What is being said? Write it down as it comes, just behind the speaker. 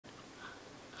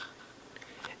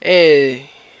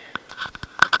Hey,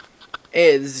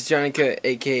 this is Johnny Cook,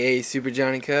 aka Super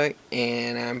Johnny Cook,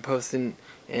 and I'm posting,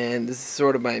 and this is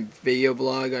sort of my video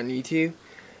blog on YouTube.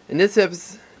 In this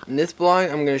blog,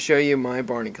 I'm going to show you my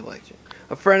Barney collection.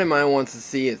 A friend of mine wants to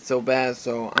see it so bad,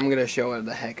 so I'm going to show her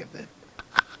the heck of it.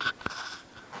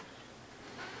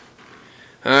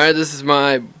 Alright, this is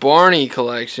my Barney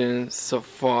collection so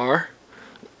far.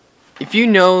 If you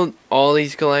know all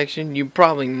these collections, you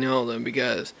probably know them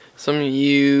because some of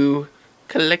you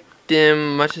collect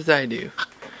them much as I do.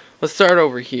 Let's start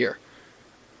over here.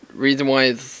 The reason why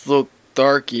it's a little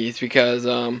darky is because,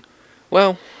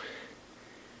 well,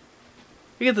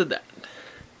 because of that.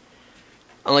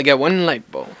 I only got one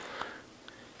light bulb.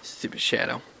 Stupid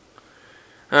shadow.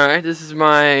 Alright, this is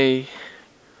my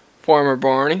Farmer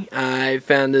Barney. I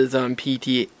found this on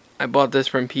PTA. I bought this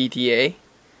from PTA.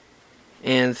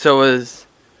 And so was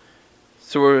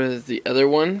the other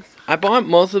ones. I bought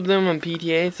most of them on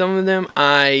PTA. Some of them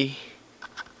I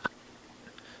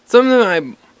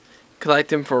collect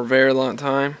them for a very long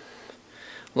time.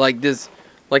 Like this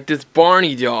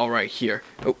Barney doll right here.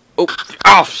 Oh,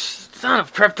 son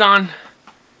of Krypton.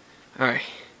 Alright.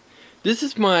 This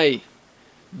is my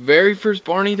very first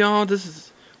Barney doll. This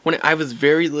is when I was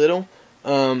very little.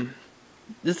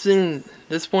 This one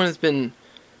has been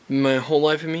my whole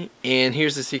life with me, and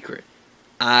here's the secret.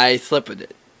 I slept with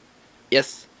it.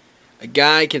 Yes, a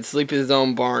guy can sleep with his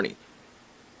own Barney.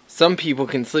 Some people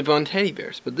can sleep on teddy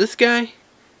bears, but this guy,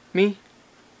 me,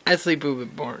 I sleep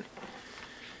with Barney.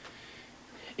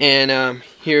 And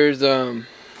here's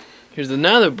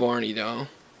another Barney doll.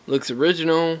 Looks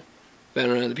original.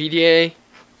 Found around the PTA.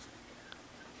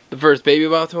 The first baby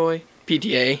ball toy,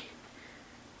 PTA.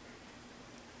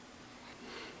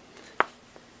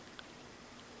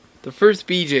 The first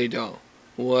BJ doll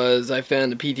was I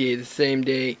found the PTA the same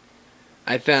day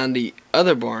I found the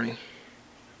other Barney.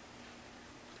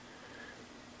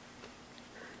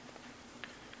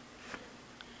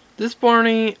 This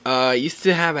Barney used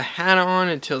to have a hat on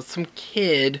until some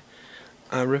kid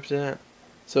ripped it out.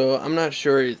 So I'm not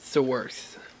sure it still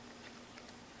works.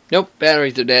 Nope,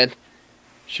 batteries are dead.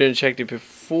 Should have checked it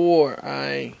before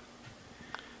I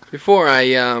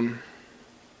record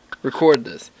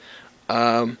this.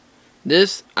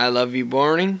 This I Love You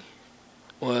Barney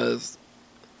was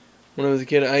when I was a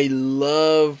kid. I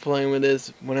loved playing with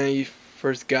this when I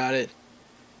first got it.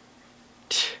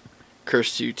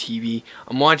 Curse you, TV.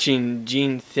 I'm watching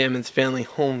Gene Simmons' Family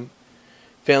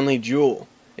Jewel.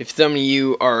 If some of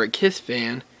you are a Kiss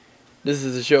fan, this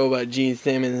is a show about Gene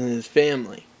Simmons and his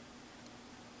family.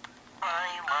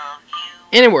 I love you,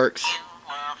 and it works. you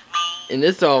love me. And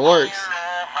this all works. We're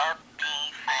a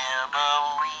happy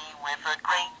family with a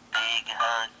great big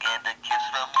hug and a kiss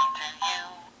from me to you.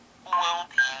 Won't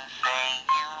you say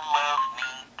you love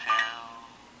me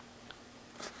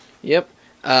too? Yep.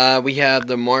 We have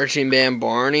the marching band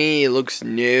Barney. It looks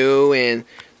new, and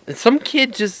some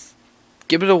kid just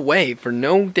give it away for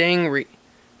no dang.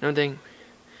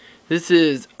 This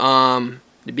is the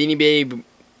Beanie Baby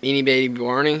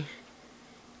Barney.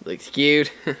 Looks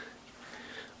cute.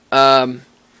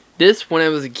 This when I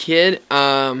was a kid.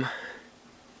 Hold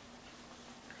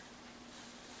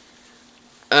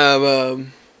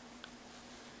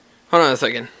on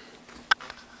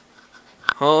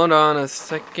a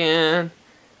second.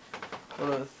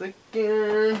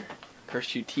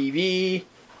 Curse you, TV.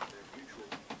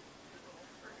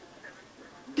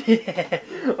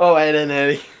 Oh, I didn't have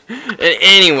it.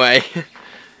 Anyway,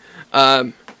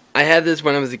 I had this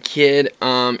when I was a kid.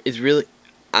 I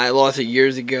lost it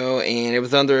years ago, and it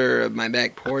was under my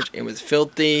back porch. It was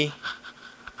filthy.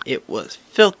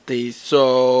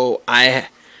 So I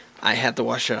had to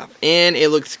wash it off, and it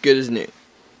looks good as new.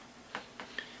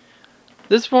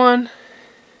 This one,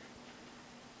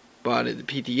 bought it at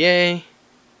the PTA.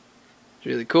 It's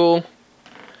really cool.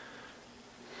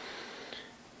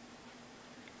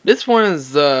 This one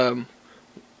is the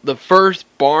first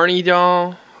Barney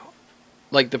doll.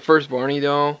 Like the first Barney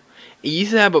doll. It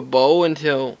used to have a bow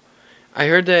until I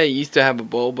heard that it used to have a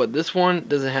bow, but this one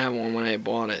doesn't have one when I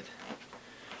bought it.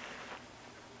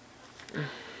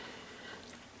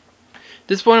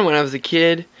 This one when I was a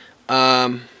kid,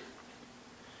 it's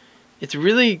a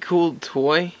really cool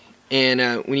toy, and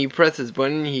when you press this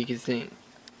button, he can sing.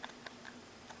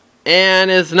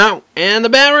 And it's not, and the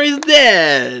battery's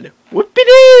dead.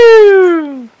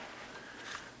 Whoopie-doo!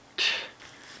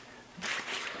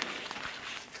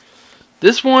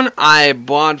 This one I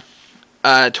bought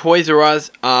Toys R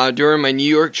Us during my New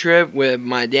York trip with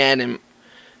my dad and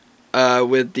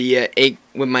with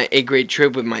my 8th grade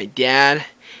trip with my dad,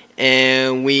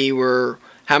 and we were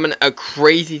having a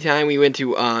crazy time. We went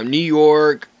to New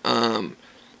York,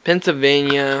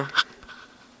 Pennsylvania,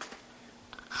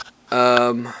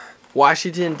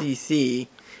 Washington D.C.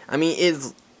 I mean,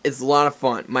 it's a lot of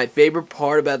fun. My favorite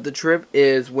part about the trip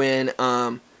is when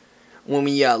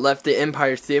we left the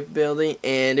Empire State Building,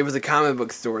 and there was a comic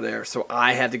book store there, so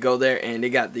I had to go there, and they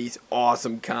got these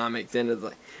awesome comics. And it's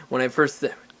like when I first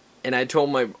and I told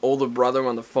my older brother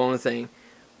on the phone saying,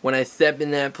 when I stepped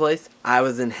in that place, I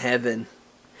was in heaven.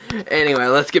 Anyway,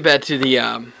 let's get back to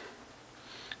the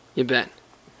you bet.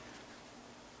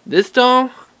 This doll,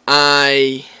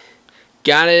 I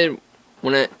got it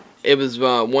when it was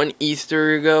one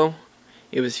Easter ago.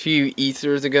 It was a few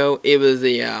Easters ago. It was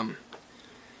a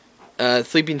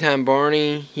Sleeping Time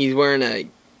Barney. He's wearing a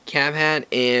cap hat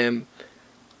and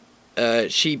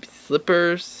sheep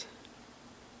slippers.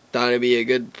 Thought it'd be a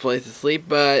good place to sleep,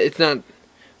 but it's not.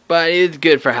 But it's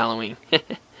good for Halloween.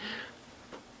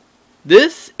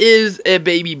 This is a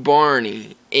baby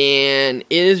Barney, and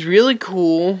it is really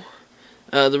cool.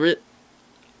 The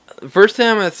first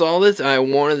time I saw this, I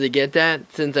wanted to get that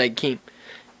since I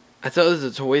saw this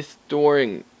at a toy store,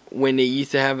 and when they used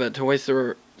to have a toy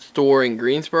store in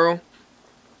Greensboro.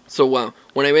 So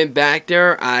when I went back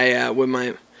there, I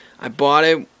bought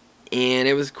it, and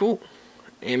it was cool.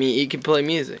 I mean, it can play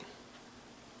music,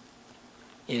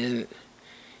 and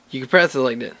you can press it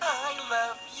like this. I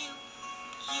love you,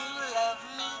 you love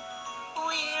me.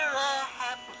 We're a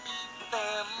happy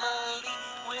family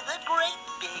with a great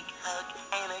big hug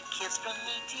and a kiss from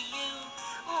me to you.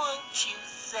 Won't you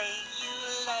say you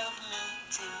love me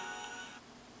too?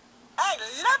 I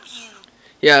love you.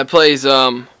 Yeah, it plays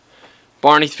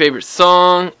Barney's favorite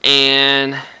song,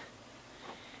 and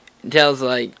it tells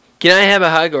like, "Can I have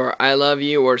a hug?" or "I love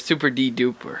you," or "Super D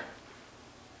Duper."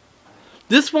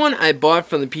 This one I bought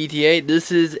from the PTA.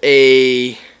 This is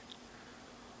a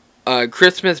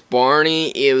Christmas Barney.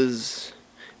 It was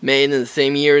made in the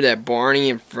same year that Barney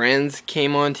and Friends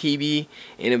came on TV,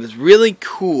 and it was really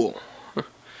cool.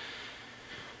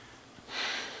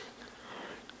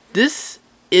 This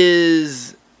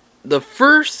is the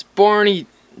first Barney.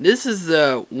 This is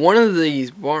one of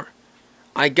these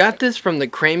I got this from the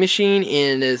Crane Machine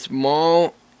in this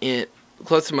mall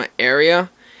close to my area.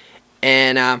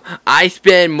 And I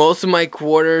spend most of my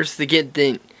quarters to get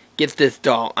this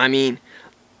doll. I mean,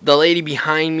 the lady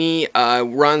behind me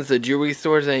runs the jewelry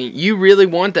store, saying, "You really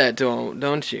want that doll,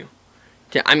 don't you?"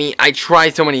 I mean, I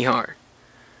try so many hard.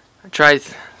 I try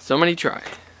so many try.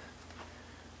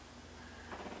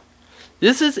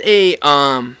 This is a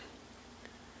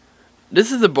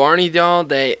Barney doll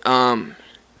that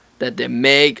they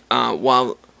make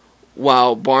while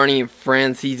Barney and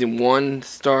Friends season 1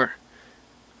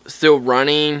 still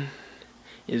running.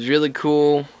 Is really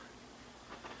cool.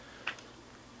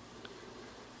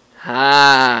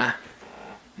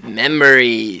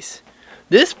 Memories.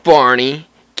 This Barney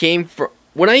came from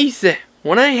when I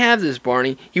have this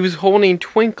Barney, he was holding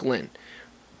Twinklin.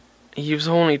 He was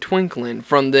holding Twinklin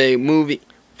from the movie,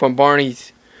 from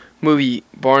Barney's movie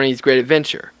Barney's Great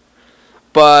Adventure.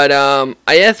 But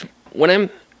I asked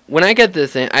when I got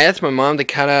this in, I asked my mom to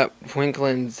cut up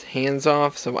Twinklin's hands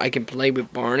off so I can play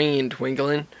with Barney and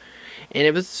Twinklin, and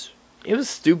it was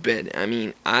stupid. I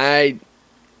mean,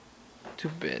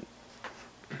 stupid.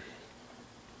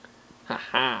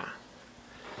 Haha.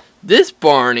 This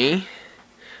Barney,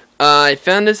 I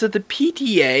found this at the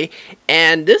PTA,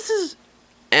 and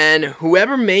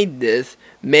whoever made this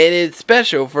made it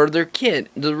special for their kid.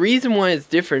 The reason why it's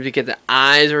different is because the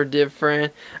eyes are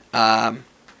different. The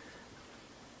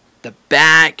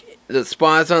back, the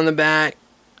spots on the back.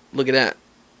 Look at that.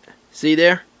 See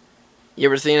there? You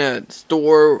ever seen a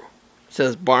store that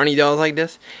says Barney dolls like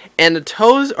this? And the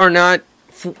toes are not,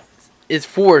 is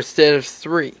 4 instead of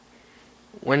 3.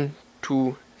 1,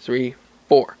 2, 3,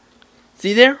 4.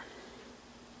 See there?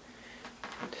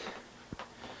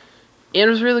 And it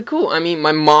was really cool. I mean,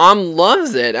 my mom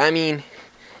loves it. I mean,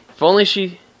 if only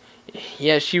she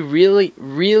really,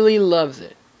 really loves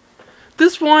it.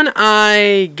 This one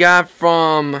I got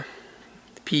from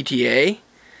PTA.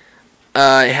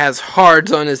 It has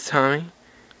hearts on his tummy.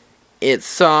 It's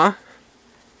soft.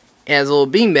 It has little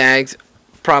bean bags,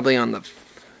 probably on the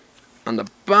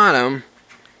bottom,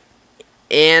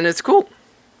 and it's cool.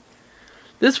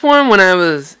 This one,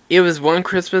 it was one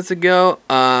Christmas ago.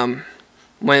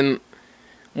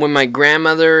 When my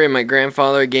grandmother and my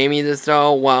grandfather gave me this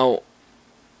doll,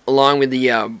 along with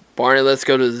the Barney Let's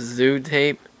Go to the Zoo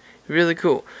tape. Really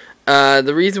cool.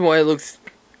 The reason why it looks,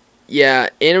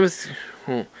 and it was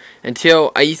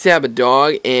until I used to have a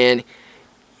dog, and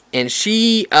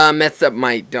she messed up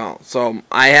my doll, so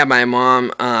I had my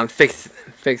mom fix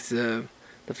the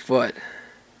the foot.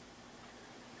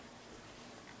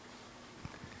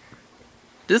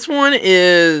 This one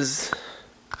is...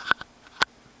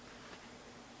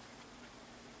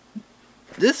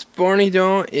 This Barney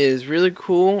doll is really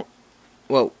cool.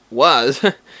 Well, was.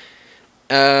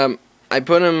 I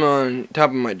put him on top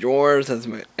of my drawers as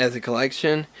a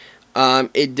collection.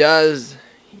 It does...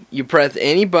 You press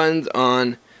any buttons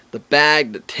on the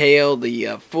back, the tail,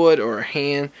 the foot, or a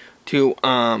hand to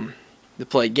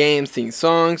play games, sing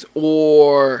songs,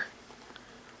 or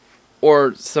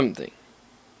something.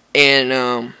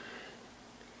 And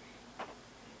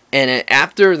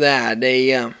after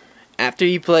that, after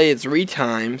you play it 3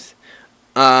 times,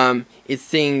 it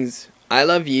sings "I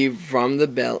Love You" from the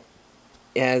belt.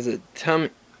 It has a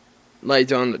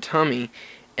lights on the tummy,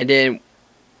 and then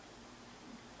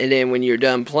when you're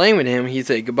done playing with him, he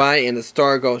says goodbye, and the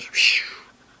star goes. Whoosh.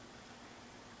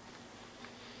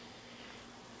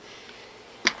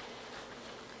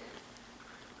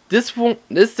 This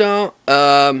doll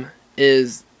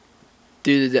is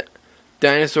do the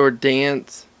dino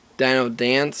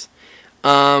dance.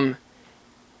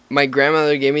 My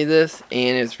grandmother gave me this,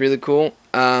 and it's really cool.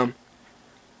 It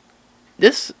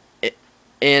does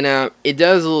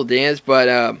a little dance,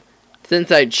 but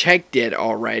since I checked it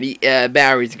already,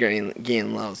 batteries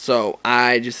getting low, so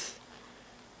I just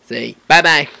say bye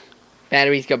bye.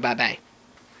 Batteries go bye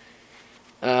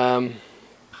bye.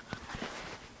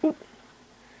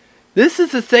 This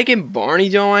is the second Barney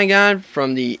doll I got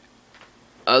from the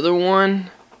other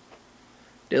one.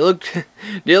 They look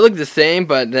the same,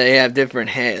 but they have different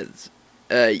heads.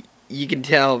 You can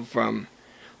tell from,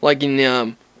 like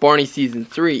in Barney season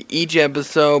 3, each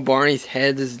episode Barney's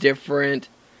head is different.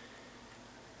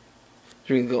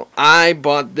 I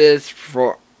bought this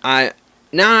for I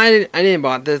didn't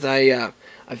bought this. I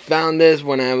found this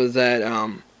when I was at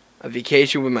a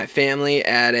vacation with my family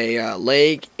at a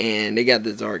lake, and they got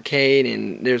this arcade,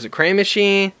 and there's a crane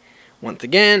machine. Once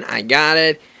again, I got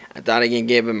it. I thought I could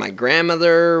give it my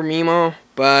grandmother, Mimo,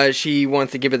 but she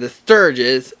wants to give it to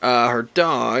Sturgis, her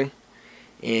dog,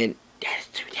 and that's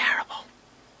too terrible.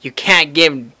 You can't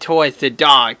give toys to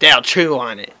dogs; they'll chew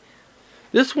on it.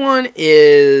 This one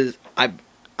is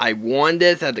I won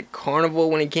this at the carnival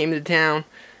when it came to town.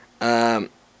 The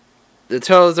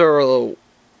toes are a little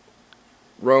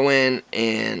Rowan,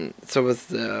 and so is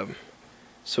the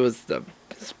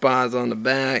spots on the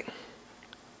back.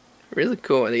 Really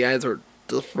cool. The eyes are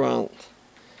different.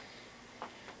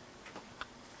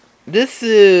 This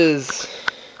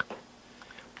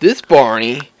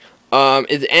Barney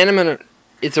is animated.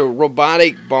 It's a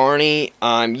robotic Barney.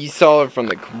 You saw it from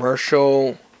the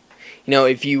commercial. You know,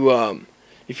 if you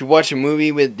watch a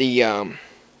movie with the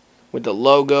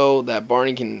logo that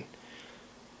Barney can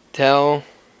tell,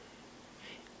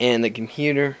 and the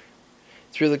computer,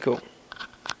 it's really cool.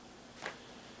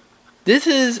 This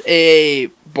is a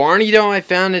Barney doll I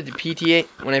found at the PTA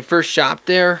when I first shopped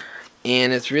there,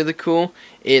 and it's really cool.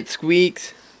 It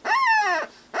squeaks.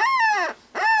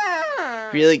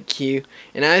 Really cute.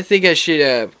 And I think I should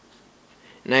have.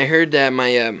 And I heard that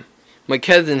my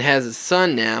cousin has a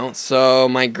son now, so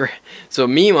so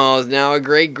Mimo is now a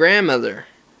great grandmother.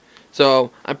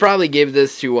 So I probably give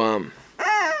this to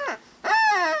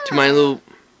my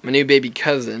new baby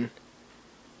cousin.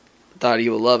 Thought he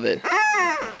would love it.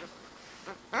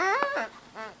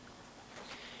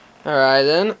 Alright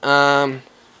then,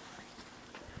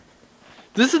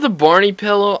 this is the Barney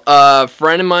pillow a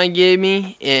friend of mine gave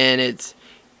me, and it's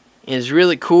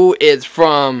really cool. It's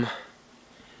from,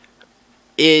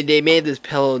 they made this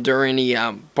pillow during the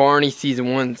Barney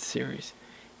season 1 series.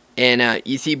 And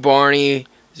you see Barney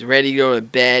is ready to go to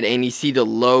bed, and you see the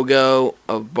logo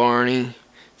of Barney. It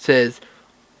says,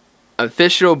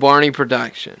 Official Barney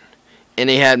Production. And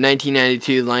they have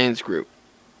 1992 Lions Group.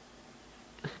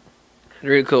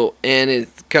 Really cool, and it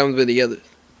comes with the others.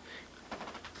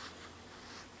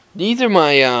 These are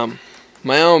my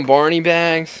my own Barney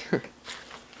bags.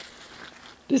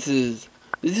 This is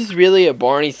really a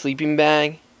Barney sleeping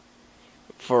bag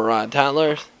for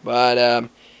toddlers, but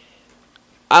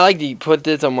I like to put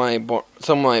this on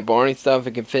some of my Barney stuff.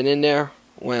 It can fit in there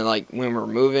when we're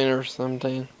moving or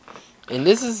something. And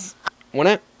this is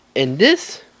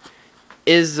this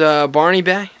is a Barney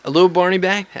bag, a little Barney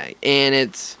backpack, and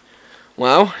it's,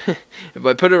 well, if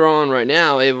I put it on right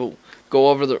now, it will go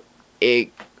over it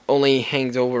only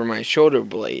hangs over my shoulder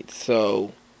blade,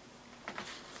 so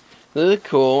really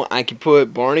cool. I can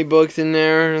put Barney books in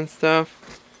there and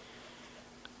stuff.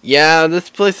 Yeah, this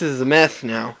place is a mess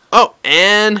now. Oh,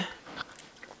 and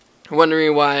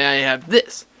wondering why I have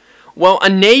this. Well, a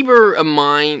neighbor of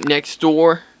mine next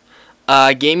door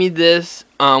gave me this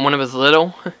when I was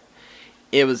little.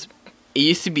 it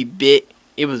used to be big.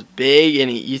 It was big and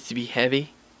it used to be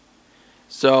heavy.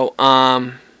 So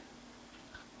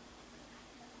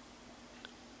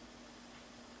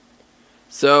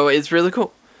so it's really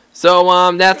cool.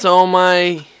 So that's all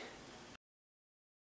my